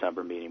for the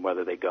December meeting,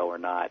 whether they go or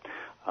not.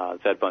 The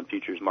Fed Fund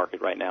Futures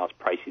market right now is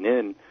pricing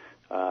in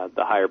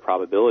the higher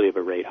probability of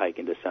a rate hike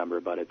in December,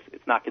 but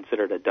it's not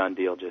considered a done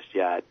deal just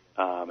yet.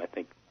 I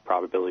think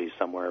probability is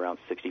somewhere around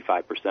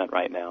 65%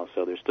 right now,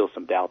 so there's still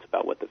some doubts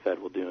about what the Fed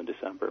will do in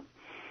December.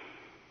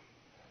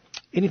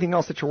 Anything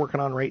else that you're working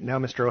on right now,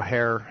 Mr.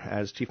 O'Hare,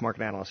 as Chief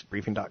Market Analyst at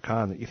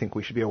Briefing.com, that you think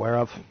we should be aware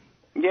of?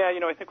 Yeah,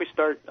 I think we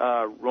start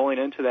rolling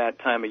into that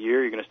time of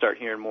year. You're going to start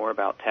hearing more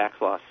about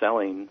tax loss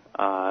selling,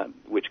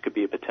 which could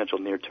be a potential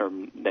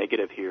near-term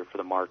negative here for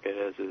the market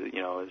as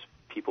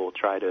people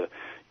try to,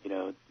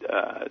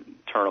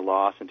 turn a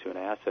loss into an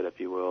asset, if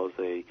you will, as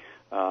they,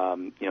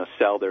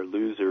 sell their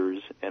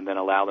losers and then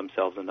allow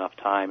themselves enough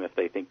time if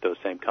they think those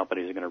same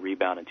companies are going to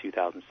rebound in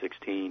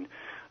 2016.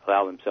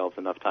 Allow themselves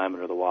enough time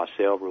under the wash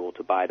sale rule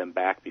to buy them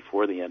back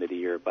before the end of the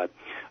year. But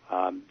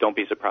don't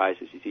be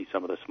surprised as you see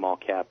some of the small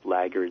cap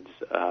laggards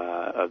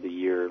of the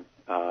year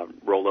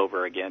roll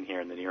over again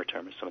here in the near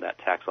term as some of that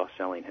tax loss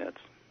selling hits.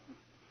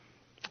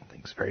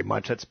 Thanks very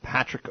much. That's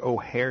Patrick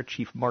O'Hare,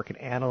 Chief Market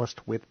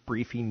Analyst with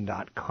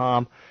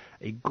Briefing.com,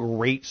 a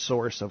great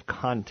source of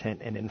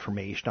content and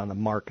information on the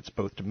markets,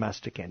 both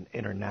domestic and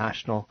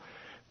international.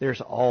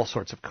 There's all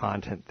sorts of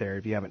content there.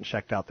 If you haven't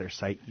checked out their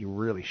site, you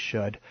really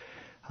should.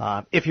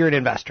 If you're an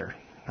investor,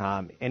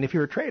 and if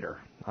you're a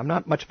trader. I'm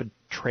not much of a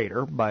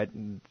trader, but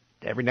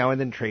every now and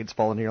then trades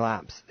fall into your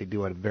laps. They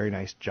do a very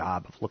nice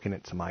job of looking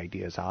at some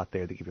ideas out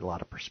there. They give you a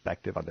lot of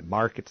perspective on the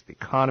markets, the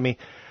economy,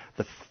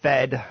 the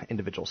Fed,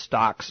 individual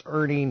stocks,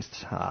 earnings,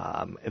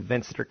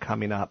 events that are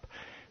coming up.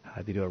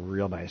 They do a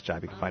real nice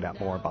job. You can find out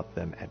more about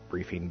them at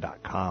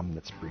Briefing.com.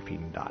 That's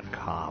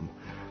Briefing.com.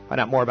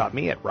 Find out more about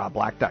me at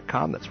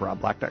RobBlack.com. That's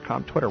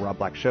RobBlack.com. Twitter, Rob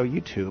Black Show.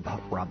 YouTube,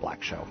 Rob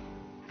Black Show.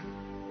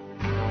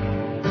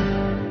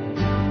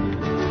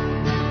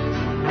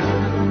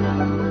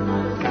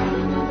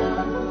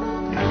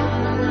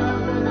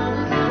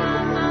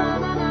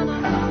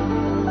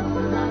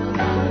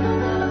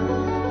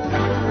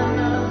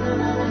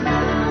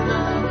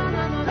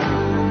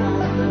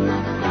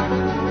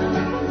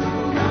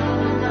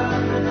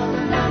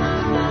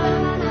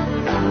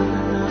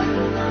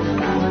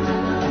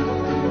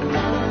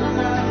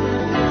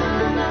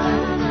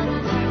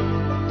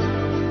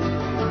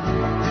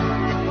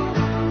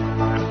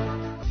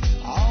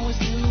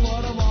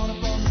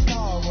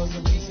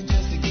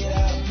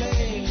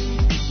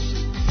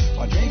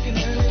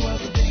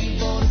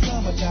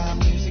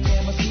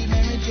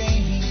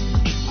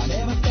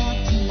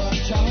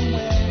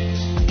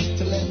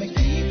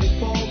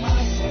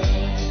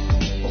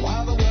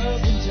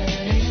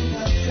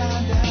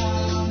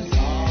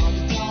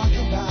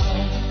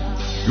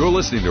 You're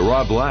listening to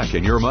Rob Black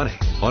and Your Money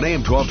on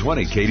AM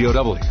 1220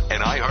 KDOW,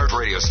 an iHeart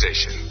radio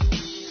station.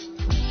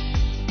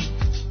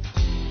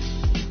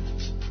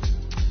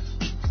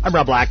 I'm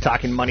Rob Black,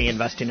 talking money,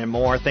 investing, and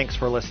more. Thanks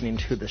for listening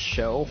to the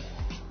show.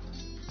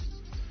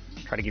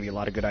 Try to give you a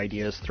lot of good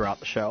ideas throughout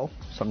the show.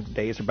 Some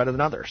days are better than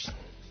others.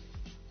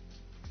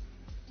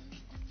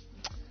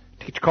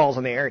 To get your calls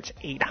on the air, it's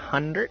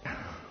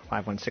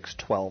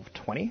 800-516-1220.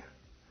 I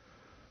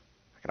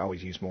could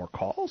always use more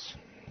calls.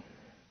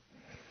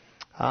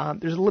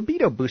 There's a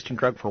libido-boosting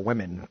drug for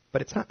women,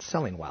 but it's not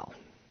selling well.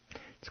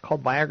 It's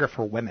called Viagra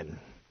for Women.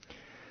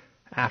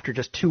 After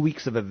just 2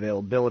 weeks of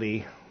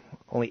availability,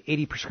 only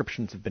 80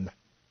 prescriptions have been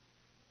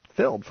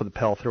filled for the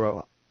pill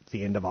through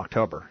the end of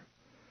October.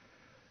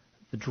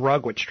 The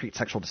drug, which treats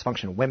sexual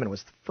dysfunction in women,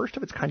 was the first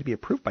of its kind to be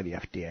approved by the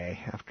FDA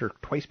after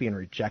twice being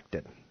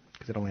rejected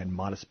because it only had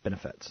modest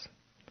benefits.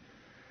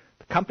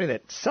 The company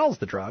that sells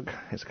the drug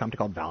is a company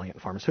called Valiant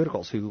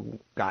Pharmaceuticals, who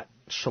got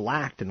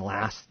shellacked in the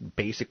last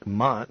basic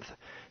month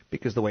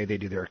because of the way they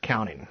do their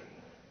accounting.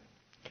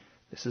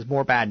 This is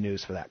more bad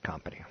news for that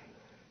company.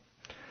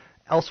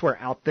 Elsewhere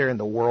out there in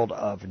the world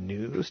of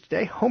news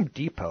today, Home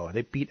Depot,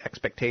 they beat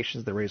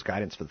expectations. They raised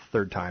guidance for the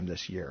third time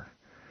this year.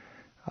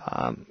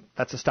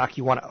 That's a stock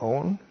you want to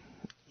own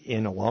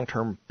in a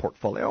long-term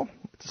portfolio.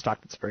 It's a stock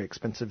that's very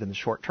expensive in the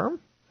short term.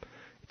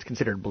 It's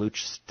considered blue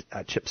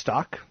chip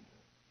stock.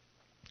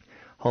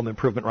 Home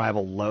improvement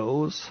rival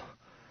Lowe's.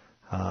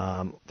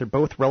 They're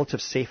both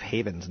relative safe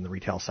havens in the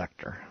retail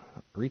sector.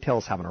 Retail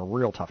is having a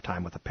real tough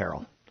time with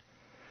apparel.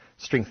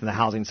 Strength in the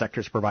housing sector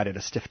has provided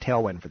a stiff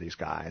tailwind for these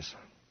guys.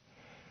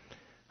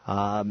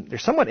 They're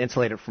somewhat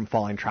insulated from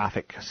falling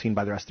traffic seen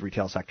by the rest of the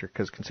retail sector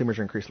because consumers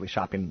are increasingly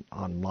shopping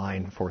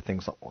online for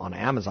things on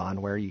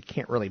Amazon where you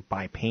can't really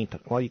buy paint.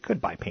 Well, you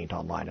could buy paint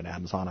online at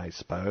Amazon, I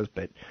suppose,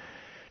 but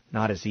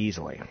not as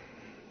easily.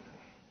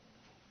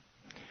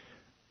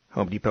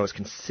 Home Depot has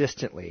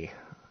consistently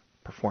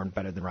performed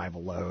better than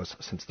rival Lowe's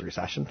since the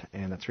recession,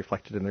 and that's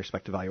reflected in their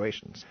respective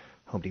valuations.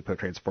 Home Depot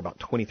trades for about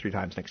 23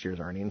 times next year's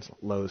earnings.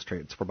 Lowe's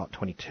trades for about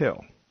 22.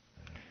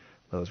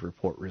 Lowe's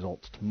report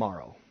results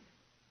tomorrow.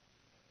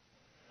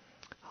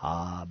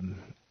 I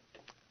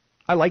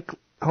like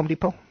Home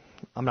Depot.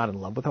 I'm not in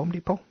love with Home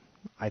Depot.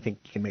 I think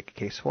you can make a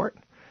case for it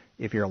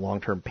if you're a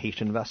long-term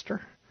patient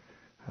investor,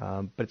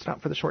 but it's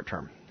not for the short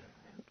term.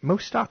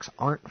 Most stocks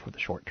aren't for the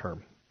short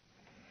term.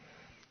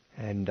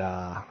 And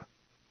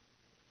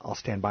I'll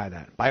stand by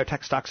that.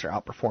 Biotech stocks are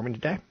outperforming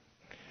today.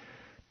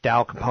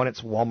 Dow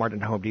Components, Walmart,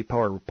 and Home Depot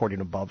are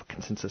reporting above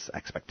consensus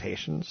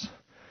expectations.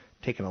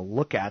 Taking a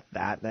look at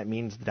that, that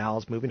means the Dow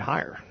is moving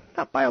higher.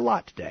 Not by a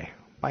lot today,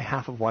 by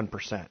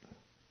 0.5%.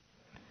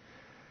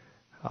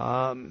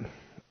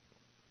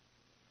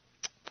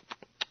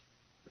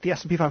 The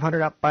S&P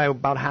 500 up by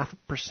about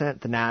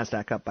 0.5%. The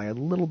NASDAQ up by a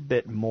little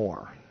bit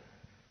more.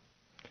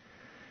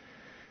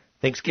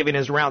 Thanksgiving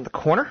is around the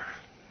corner.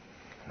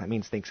 That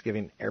means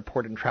Thanksgiving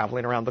airport and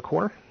traveling around the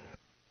corner.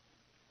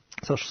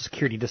 Social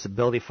Security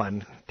Disability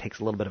Fund takes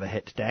a little bit of a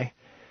hit today.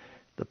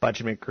 The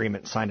budget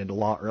agreement signed into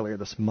law earlier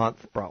this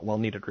month brought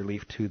well-needed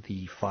relief to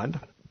the fund.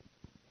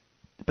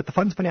 But the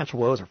fund's financial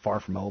woes are far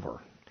from over.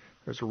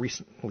 There's a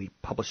recently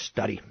published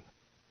study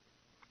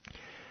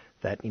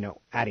that,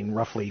 adding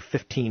roughly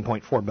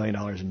 $15.4 billion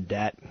in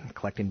debt,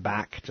 collecting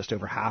back just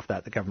over half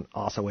that, the government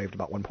also waived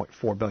about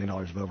 $1.4 billion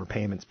of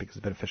overpayments because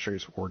the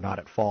beneficiaries were not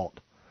at fault.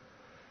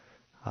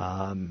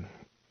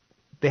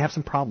 They have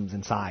some problems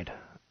inside.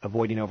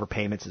 Avoiding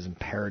overpayments is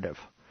imperative,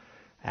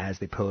 as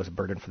they pose a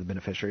burden for the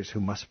beneficiaries who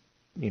must,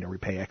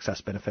 repay excess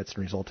benefits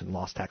and result in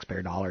lost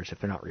taxpayer dollars if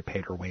they're not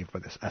repaid or waived by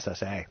this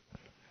SSA.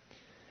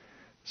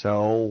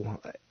 So,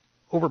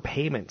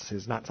 overpayments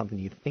is not something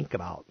you think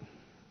about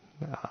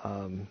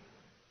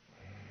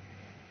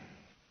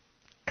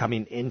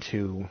coming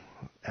into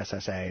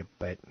SSA,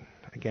 but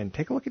again,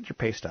 take a look at your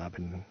pay stub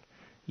and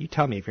you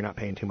tell me if you're not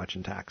paying too much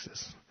in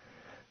taxes.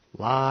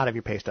 A lot of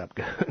your pay stub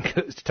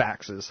goes to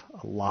taxes,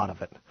 a lot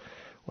of it,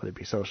 whether it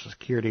be Social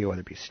Security,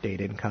 whether it be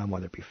state income,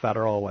 whether it be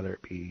federal, whether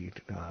it be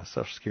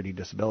Social Security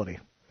disability,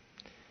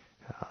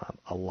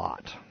 a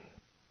lot.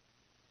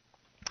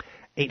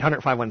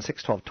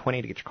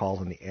 800-516-1220 to get your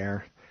calls on the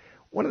air.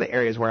 One of the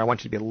areas where I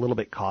want you to be a little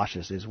bit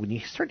cautious is when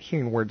you start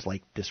hearing words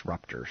like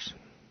disruptors.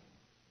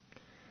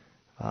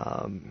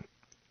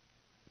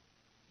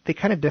 They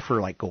kind of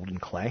differ like Golden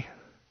Clay.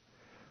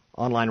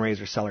 Online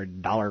razor seller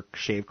Dollar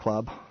Shave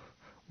Club.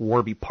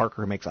 Warby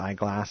Parker, who makes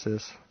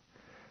eyeglasses.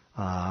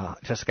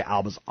 Jessica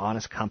Alba's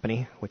Honest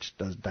Company, which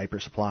does diaper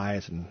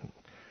supplies and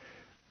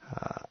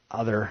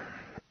other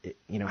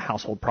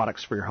household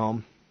products for your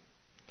home.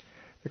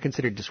 They're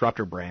considered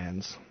disruptor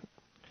brands.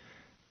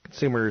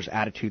 Consumers'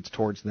 attitudes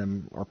towards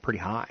them are pretty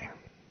high.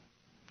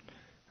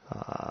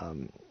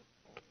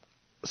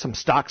 Some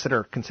stocks that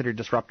are considered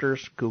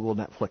disruptors: Google,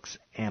 Netflix,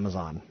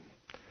 Amazon.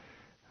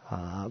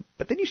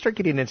 But then you start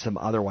getting into some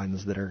other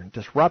ones that are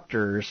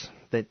disruptors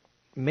that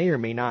may or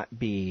may not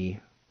be,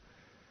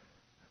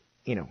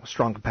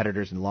 strong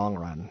competitors in the long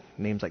run.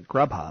 Names like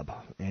Grubhub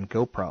and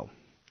GoPro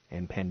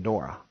and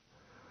Pandora.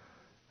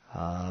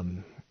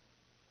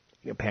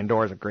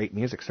 Pandora is a great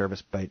music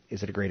service, but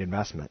is it a great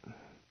investment?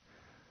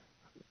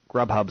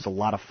 Grubhub is a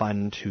lot of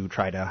fun to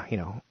try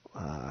to,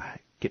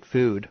 get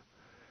food,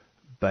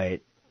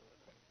 but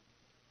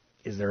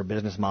is there a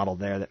business model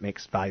there that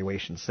makes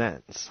valuation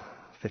sense?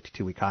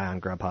 52-week high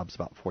on Grubhub is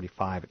about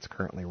 $45. It's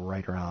currently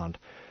right around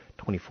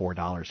 $24,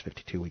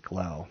 52-week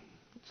low.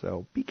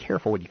 So be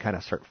careful when you kind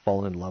of start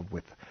falling in love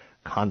with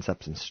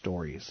concepts and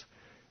stories.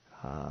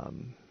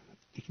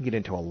 You can get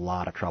into a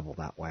lot of trouble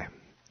that way.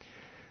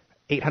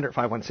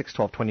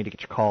 800-516-1220 to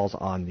get your calls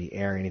on the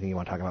air. Anything you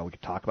want to talk about, we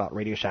could talk about.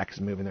 Radio Shack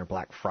is moving their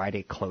Black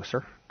Friday closer.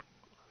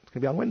 It's going to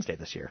be on Wednesday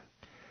this year.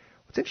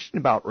 What's interesting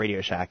about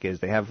Radio Shack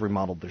is they have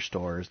remodeled their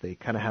stores. They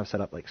kind of have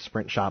set up like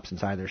Sprint shops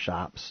inside their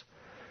shops.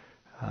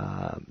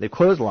 They've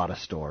closed a lot of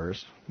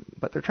stores,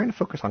 but they're trying to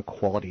focus on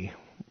quality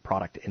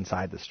product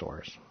inside the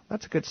stores.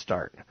 That's a good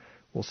start.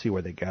 We'll see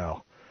where they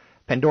go.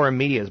 Pandora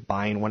Media is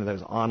buying one of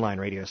those online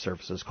radio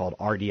services called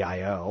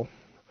RDIO.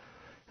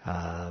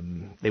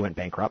 They went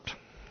bankrupt,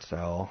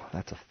 so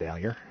that's a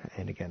failure.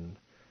 And again,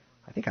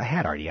 I think I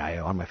had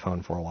RDIO on my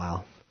phone for a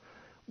while.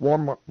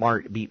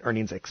 Walmart beat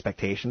earnings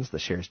expectations. The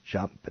shares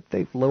jumped, but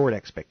they've lowered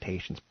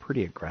expectations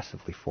pretty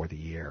aggressively for the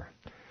year.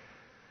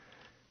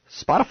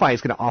 Spotify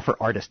is going to offer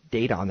artists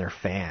data on their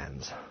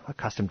fans. A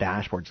custom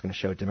dashboard is going to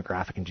show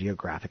demographic and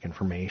geographic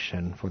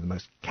information for the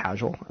most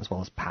casual as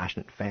well as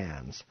passionate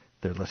fans.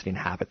 Their listening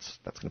habits,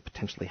 that's going to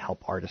potentially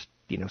help artists,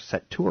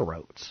 set tour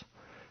routes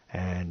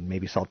and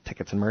maybe sell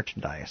tickets and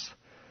merchandise.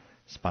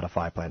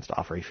 Spotify plans to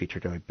offer a feature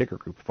to a bigger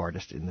group of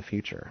artists in the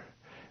future.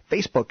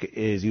 Facebook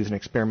is using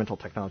experimental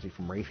technology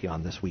from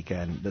Raytheon this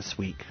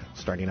week,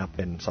 starting up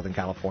in Southern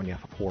California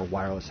for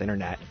wireless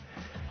internet.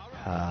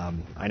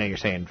 I know you're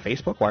saying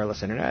Facebook,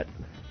 wireless internet.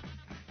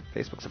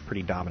 Facebook's a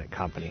pretty dominant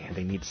company, and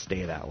they need to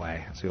stay that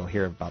way. So you'll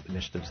hear about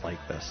initiatives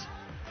like this.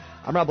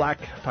 I'm Rob Black,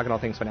 talking all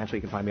things financial.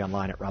 You can find me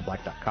online at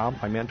robblack.com.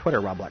 Find me on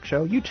Twitter, Rob Black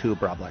Show, YouTube,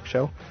 Rob Black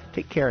Show.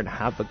 Take care and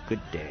have a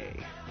good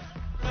day.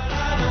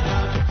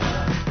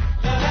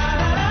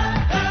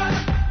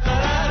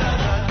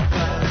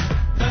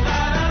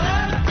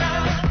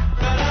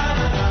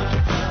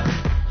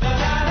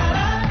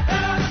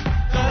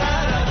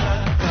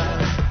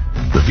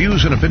 The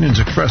views and opinions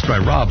expressed by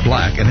Rob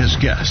Black and his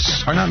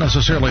guests are not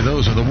necessarily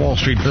those of the Wall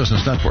Street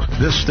Business Network,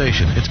 this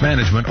station, its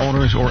management,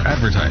 owners, or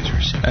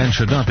advertisers, and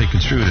should not be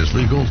construed as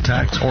legal,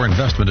 tax, or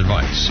investment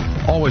advice.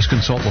 Always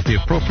consult with the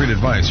appropriate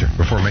advisor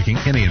before making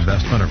any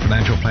investment or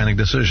financial planning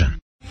decision.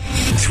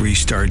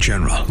 3-star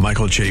General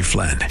Michael J.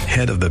 Flynn,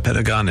 head of the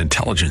Pentagon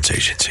Intelligence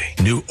Agency,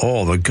 knew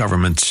all the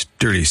government's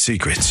dirty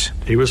secrets.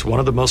 He was one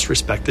of the most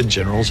respected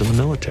generals in the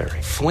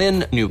military.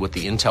 Flynn knew what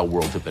the intel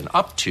world had been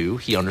up to.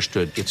 He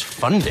understood its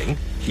funding.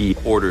 He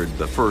ordered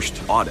the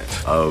first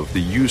audit of the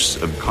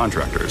use of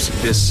contractors.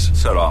 This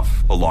set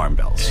off alarm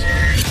bells.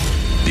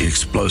 The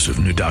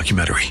explosive new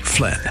documentary,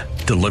 Flynn,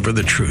 Deliver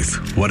the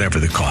Truth, Whatever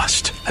the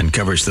Cost,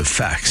 uncovers the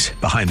facts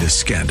behind this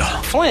scandal.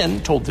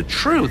 Flynn told the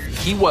truth.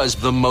 He was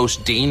the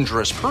most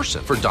dangerous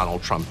person for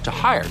Donald Trump to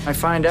hire. I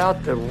find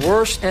out the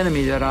worst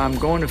enemy that I'm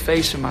going to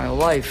face in my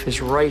life is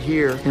right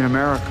here in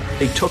America.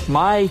 They took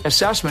my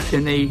assessment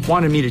and they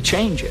wanted me to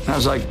change it. And I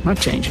was like, I'm not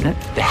changing it.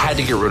 They had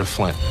to get rid of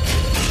Flynn.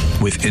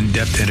 With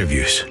in-depth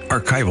interviews,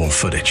 archival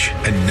footage,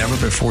 and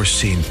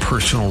never-before-seen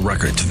personal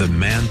records of the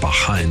man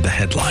behind the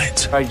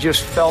headlines. I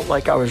just felt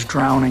like I was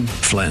drowning.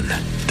 Flynn,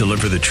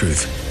 Deliver the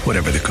Truth,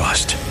 Whatever the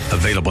Cost.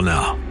 Available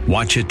now.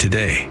 Watch it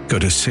today. Go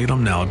to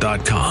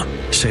salemnow.com.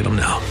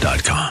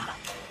 salemnow.com.